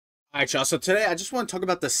Alright, y'all. So today I just want to talk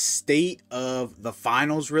about the state of the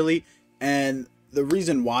finals, really. And the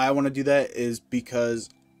reason why I want to do that is because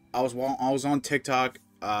I was on TikTok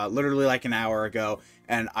literally like an hour ago,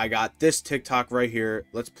 and I got this TikTok right here.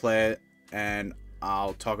 Let's play it, and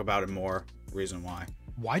I'll talk about it more. Reason why.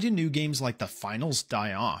 Why do new games like the finals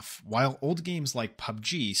die off, while old games like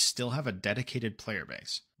PUBG still have a dedicated player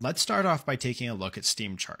base? Let's start off by taking a look at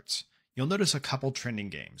Steam charts. You'll notice a couple trending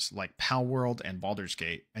games like Pal World and Baldur's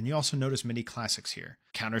Gate, and you also notice many classics here: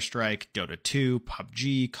 Counter-Strike, Dota 2,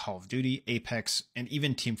 PUBG, Call of Duty, Apex, and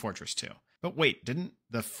even Team Fortress 2. But wait, didn't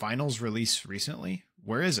the finals release recently?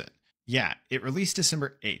 Where is it? Yeah, it released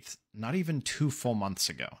December 8th, not even 2 full months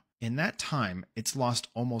ago. In that time, it's lost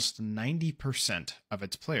almost 90% of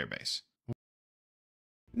its player base.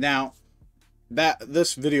 Now,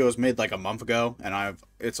 this video was made like a month ago, and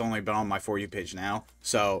it's only been on my For You page now.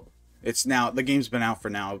 So the game's been out for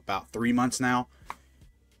now about 3 months now.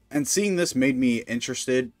 And seeing this made me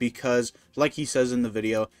interested because, like he says in the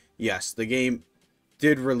video, yes, the game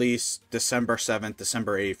did release December 7th,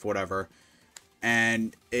 December 8th, whatever.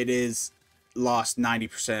 And it is lost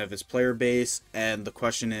 90% of its player base, and the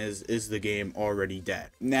question is the game already dead?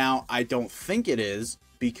 Now, I don't think it is,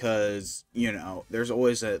 because, you know, there's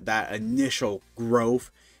always that initial growth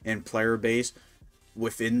in player base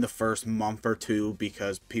within the first month or two,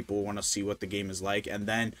 because people want to see what the game is like. And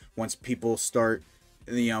then once people start,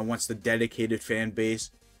 you know, once the dedicated fan base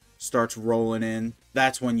starts rolling in,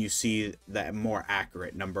 that's when you see that more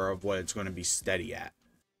accurate number of what it's going to be steady at.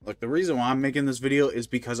 Look, the reason why I'm making this video is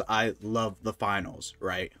because I love the finals,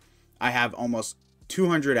 right? I have almost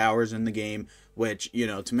 200 hours in the game, which, you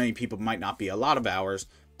know, to many people might not be a lot of hours,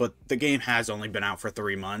 but the game has only been out for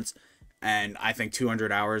 3 months, and I think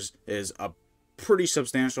 200 hours is a pretty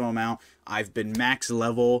substantial amount. I've been max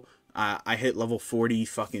level. I hit level 40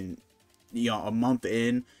 fucking, you know, a month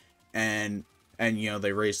in, and you know,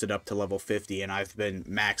 they raised it up to level 50, and I've been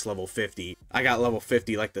max level 50. I got level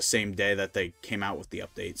 50 like the same day that they came out with the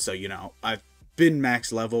update. So, you know, I've been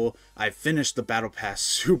max level. I finished the battle pass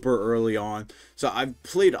super early on. So I've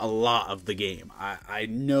played a lot of the game. I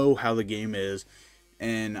know how the game is,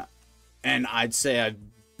 and I'd say I've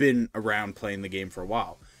been around playing the game for a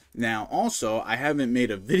while. Now, also, I haven't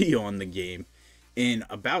made a video on the game in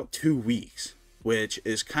about 2 weeks, which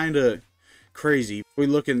is kind of crazy. We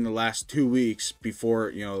look in the last 2 weeks before,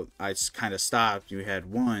 you know, I kind of stopped. You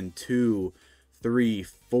had 1, 2, 3,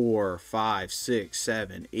 4, 5, 6,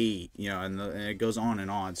 7, 8, you know, and it goes on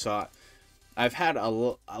and on. So I've had a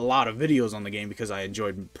lot of videos on the game because I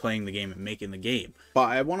enjoyed playing the game and making the game. But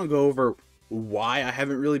I want to go over why I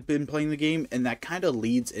haven't really been playing the game, and that kind of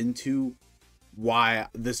leads into why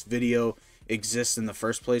this video exists in the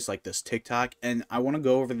first place, like this TikTok. And I want to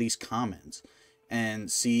go over these comments and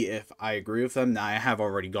see if I agree with them. Now, I have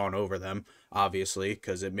already gone over them, obviously,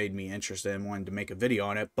 because it made me interested and wanted to make a video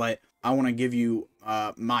on it. But I want to give you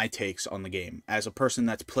my takes on the game as a person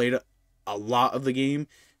that's played a lot of the game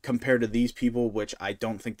compared to these people, which I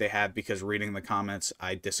don't think they have, because reading the comments,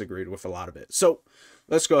 I disagreed with a lot of it. So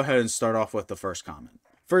let's go ahead and start off with the first comment.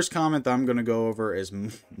 First comment that I'm going to go over is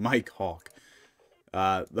Mike Hawk.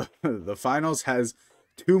 The finals has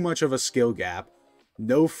too much of a skill gap,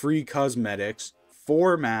 no free cosmetics,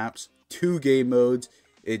 4 maps, 2 game modes.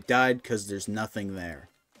 It died because there's nothing there.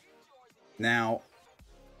 Now,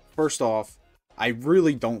 first off, I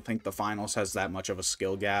really don't think the finals has that much of a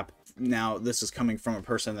skill gap. Now, this is coming from a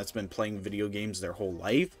person that's been playing video games their whole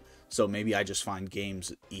life, so maybe I just find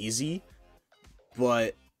games easy.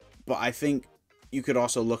 But I think you could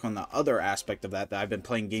also look on the other aspect of that I've been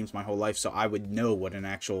playing games my whole life, so I would know what an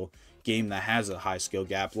actual game that has a high skill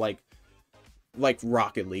gap, like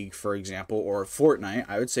Rocket League, for example, or Fortnite.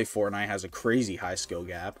 I would say Fortnite has a crazy high skill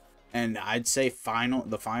gap, and I'd say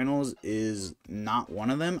the finals is not one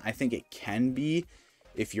of them. I think it can be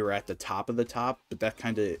if you're at the top of the top, but that's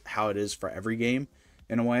kind of how it is for every game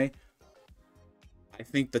in a way. I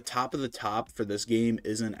think the top of the top for this game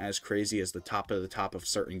isn't as crazy as the top of the top of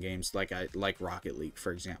certain games, like Rocket League,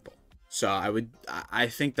 for example. So I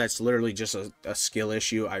think that's literally just a skill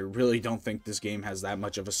issue. I really don't think this game has that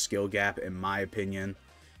much of a skill gap, in my opinion.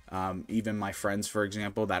 Even my friends, for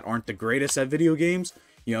example, that aren't the greatest at video games,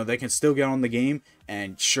 you know, they can still get on the game,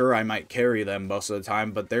 and sure, I might carry them most of the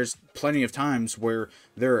time, but there's plenty of times where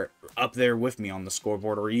they're up there with me on the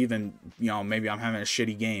scoreboard, or even, you know, maybe I'm having a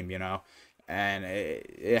shitty game, you know, and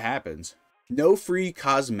it happens. No free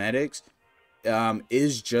cosmetics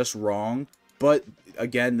is just wrong. But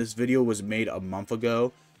again, this video was made a month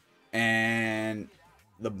ago, and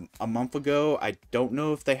a month ago, I don't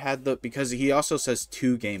know if they had because he also says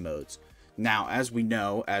 2 game modes. Now, as we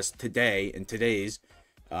know, as today, in today's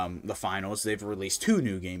the finals, they've released 2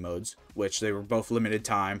 new game modes, which they were both limited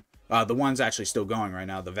time. The one's actually still going right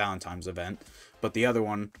now, the Valentine's event, but the other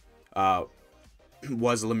one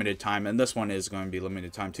was limited time, and this one is going to be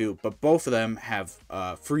limited time too. But both of them have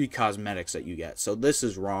free cosmetics that you get, so this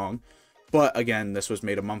is wrong. But again, this was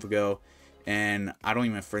made a month ago, and I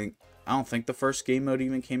don't think the first game mode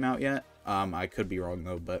even came out yet. I could be wrong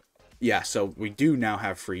though, but yeah, so we do now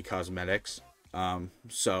have free cosmetics.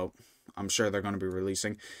 So I'm sure they're going to be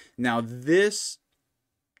releasing. Now this,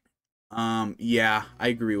 yeah, I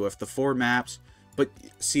agree with the 4 maps. But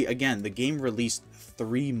see, again, the game released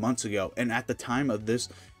 3 months ago, and at the time of this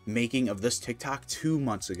making of this TikTok, 2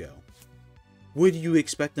 months ago. What do you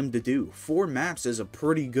expect them to do? 4 maps is a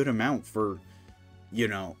pretty good amount for, you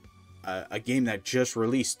know, a game that just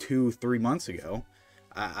released 2-3 months ago.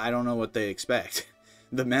 I don't know what they expect.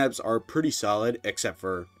 The maps are pretty solid, except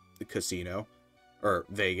for the casino, or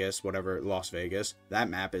Vegas, whatever, Las Vegas. That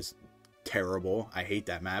map is terrible. I hate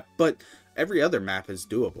that map. But every other map is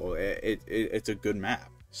doable. It's a good map.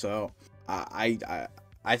 So I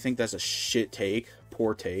think that's a shit take,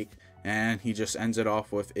 poor take. And he just ends it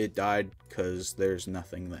off with, it died because there's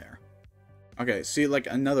nothing there. Okay, see, like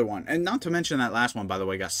another one. And not to mention that last one, by the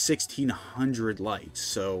way, got 1,600 likes.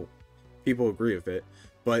 So people agree with it.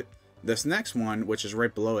 But this next one, which is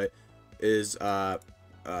right below it, is, I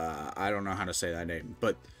don't know how to say that name.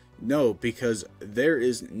 But no, because there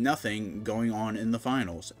is nothing going on in the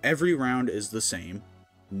finals. Every round is the same.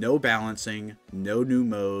 No balancing, no new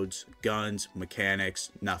modes, guns,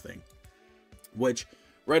 mechanics, nothing. Which,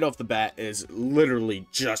 right off the bat, is literally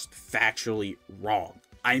just factually wrong.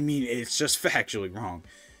 I mean, it's just factually wrong.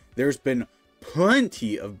 There's been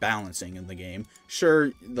plenty of balancing in the game.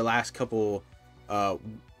 Sure, the last couple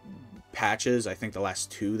patches, I think the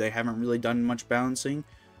last 2, they haven't really done much balancing.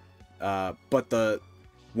 But the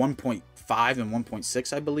 1.5 and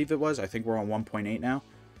 1.6, I believe it was. I think we're on 1.8 now.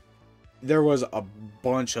 There was a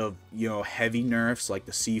bunch of, you know, heavy nerfs like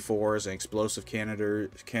the C4s and explosive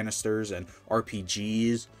canisters and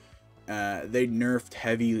RPGs. They nerfed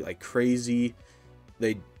heavy like crazy.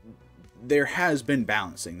 There has been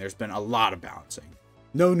balancing. There's been a lot of balancing.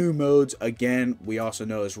 No new modes, again, we also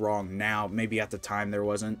know is wrong now. Maybe at the time there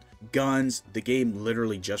wasn't. Guns, the game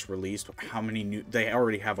literally just released. How many new... They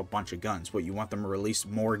already have a bunch of guns. What, you want them to release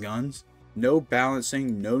more guns? No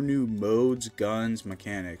balancing, no new modes, guns,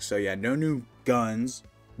 mechanics. So yeah, no new guns,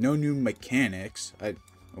 no new mechanics.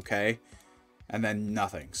 Okay. And then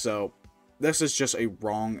nothing. So this is just a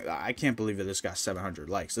wrong... I can't believe that this got 700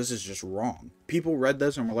 likes. This is just wrong. People read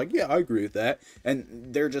this and were like, yeah, I agree with that.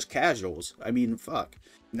 And they're just casuals. I mean, fuck.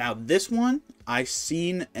 Now, this one I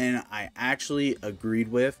seen and I actually agreed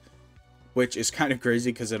with, which is kind of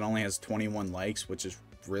crazy because it only has 21 likes, which is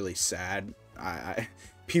really sad.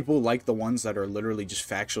 People like the ones that are literally just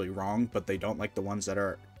factually wrong, but they don't like the ones that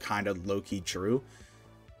are kind of low-key true.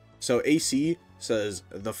 So AC says,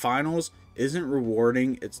 the finals isn't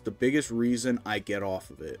rewarding. It's the biggest reason I get off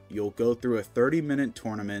of it. You'll go through a 30-minute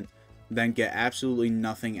tournament, then get absolutely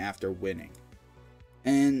nothing after winning.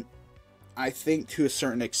 And I think to a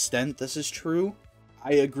certain extent this is true.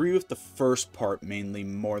 I agree with the first part mainly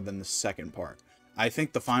more than the second part. I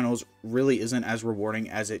think the finals really isn't as rewarding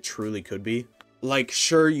as it truly could be. Like,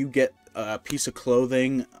 sure, you get a piece of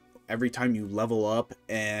clothing every time you level up,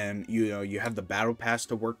 and you know you have the battle pass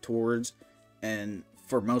to work towards, and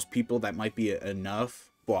for most people that might be enough.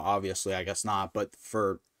 Well, obviously I guess not, but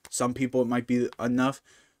for some people it might be enough.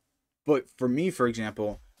 But for me, for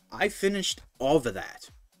example, I finished all of that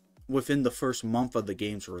within the first month of the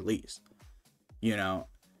game's release, you know,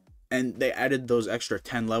 and they added those extra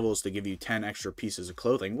 10 levels to give you 10 extra pieces of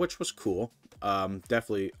clothing, which was cool.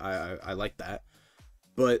 Definitely I like that.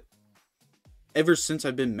 But ever since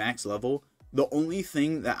I've been max level, the only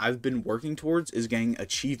thing that I've been working towards is getting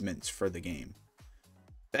achievements for the game.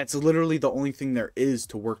 That's literally the only thing there is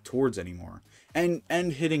to work towards anymore. And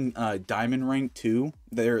hitting diamond rank too.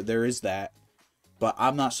 There is that. But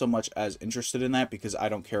I'm not so much as interested in that because I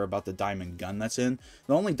don't care about the diamond gun that's in.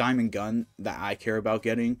 The only diamond gun that I care about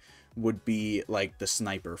getting would be like the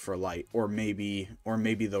sniper for light, or maybe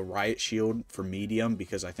the riot shield for medium,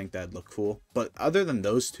 because I think that'd look cool. But other than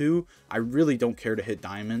those two, I really don't care to hit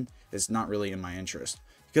diamond. It's not really in my interest,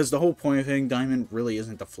 because the whole point of hitting diamond really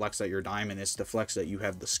isn't to flex that you're diamond, it's to flex that you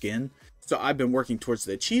have the skin. So I've been working towards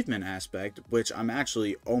the achievement aspect, which I'm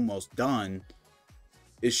actually almost done.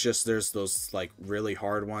 It's just there's those like really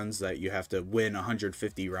hard ones that you have to win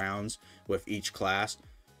 150 rounds with each class.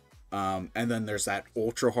 And then there's that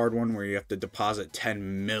ultra hard one where you have to deposit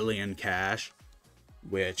 10 million cash.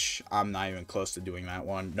 which I'm not even close to doing that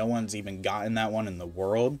one. No one's even gotten that one in the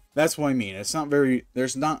world. That's what I mean. It's not very,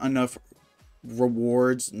 there's not enough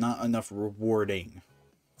rewards, not enough rewarding.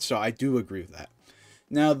 So I do agree with that.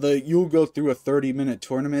 Now, you'll go through a 30-minute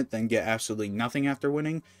tournament, then get absolutely nothing after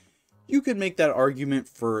winning. You could make that argument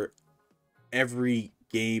for every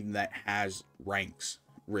game that has ranks,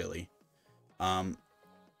 really. The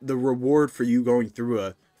reward for you going through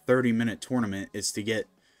a 30-minute tournament is to get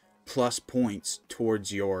plus points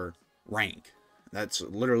towards your rank. That's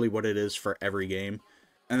literally what it is for every game.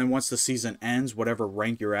 And then once the season ends, whatever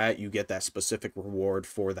rank you're at, you get that specific reward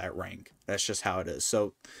for that rank. That's just how it is.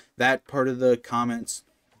 So that part of the comments,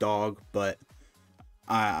 dog, but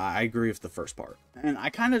I agree with the first part. And I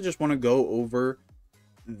kind of just want to go over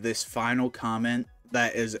this final comment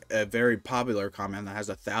that is a very popular comment that has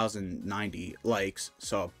 1,090 likes.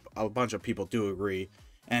 So a bunch of people do agree.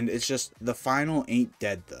 And it's just, the final ain't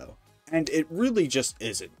dead though. And it really just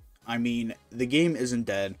isn't. I mean, the game isn't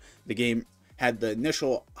dead. The game had the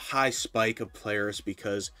initial high spike of players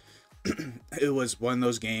because it was one of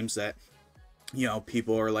those games that, you know,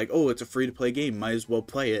 people are like, oh, it's a free-to-play game, might as well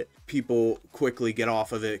play it. People quickly get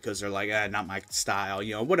off of it because they're like, not my style,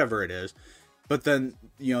 you know, whatever it is. But then,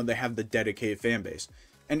 you know, they have the dedicated fan base.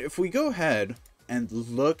 And if we go ahead and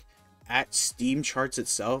look at Steam charts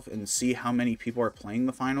itself and see how many people are playing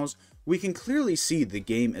the finals, we can clearly see the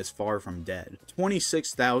game is far from dead.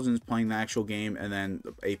 26,000 is playing the actual game, and then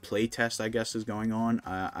a play test, I guess, is going on.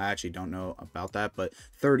 I actually don't know about that, but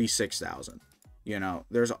 36,000. You know,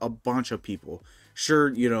 there's a bunch of people.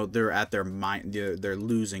 Sure, you know, they're at their mind, they're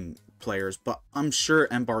losing players, but I'm sure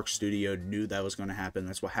Embark Studio knew that was going to happen.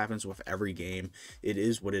 That's what happens with every game. It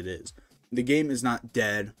is what it is. The game is not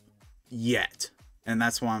dead yet, and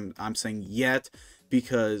that's why I'm saying yet,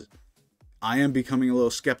 because I am becoming a little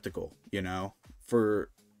skeptical, you know, for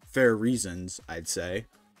fair reasons, I'd say.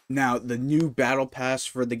 Now, the new battle pass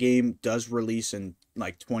for the game does release in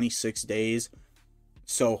like 26 days.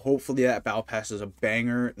 So hopefully that battle pass is a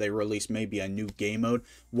banger. They release maybe a new game mode.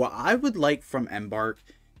 What I would like from Embark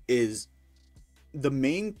is, the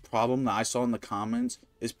main problem that I saw in the comments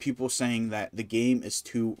is people saying that the game is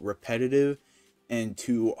too repetitive and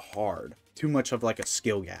too hard. Too much of like a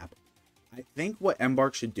skill gap. I think what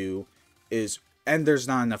Embark should do is, and there's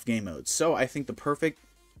not enough game modes, so I think the perfect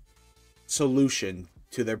solution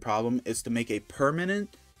to their problem is to make a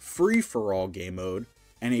permanent free-for-all game mode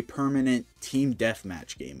and a permanent team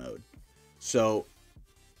deathmatch game mode. So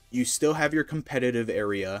you still have your competitive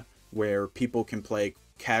area where people can play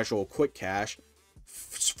casual quick cash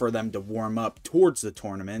for them to warm up towards the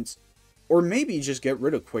tournaments, or maybe just get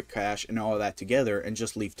rid of quick cash and all of that together and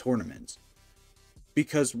just leave tournaments.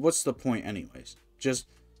 Because what's the point anyways? Just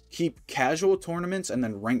keep casual tournaments and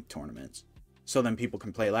then ranked tournaments, so then people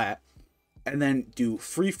can play that, and then do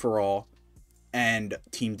free-for-all and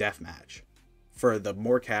team deathmatch for the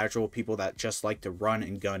more casual people that just like to run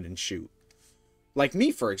and gun and shoot. Like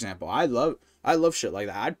me, for example, I love shit like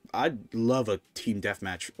that. I'd love a team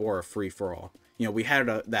deathmatch or a free-for-all. You know, we had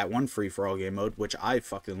that one free-for-all game mode, which I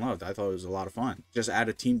fucking loved. I thought it was a lot of fun. Just add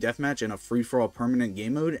a team deathmatch and a free-for-all permanent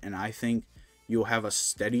game mode, and I think you'll have a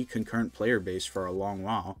steady concurrent player base for a long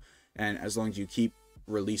while. And as long as you keep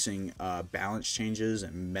releasing balance changes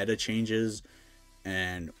and meta changes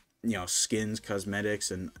and, you know, skins, cosmetics,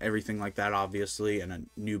 and everything like that, obviously, and a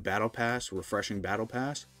new battle pass, refreshing battle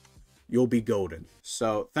pass, you'll be golden.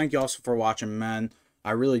 So thank you all for watching, man.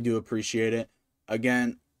 I really do appreciate it.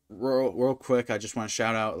 Again, real quick, I just want to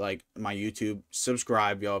shout out like my YouTube.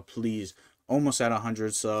 Subscribe, y'all, please. Almost at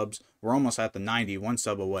 100 subs. We're almost at the 91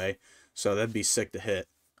 sub away. So that'd be sick to hit.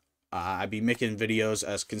 I'd be making videos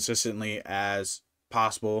as consistently as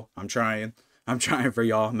possible. I'm trying for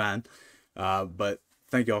y'all, man. But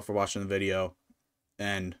thank y'all for watching the video,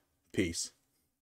 and peace.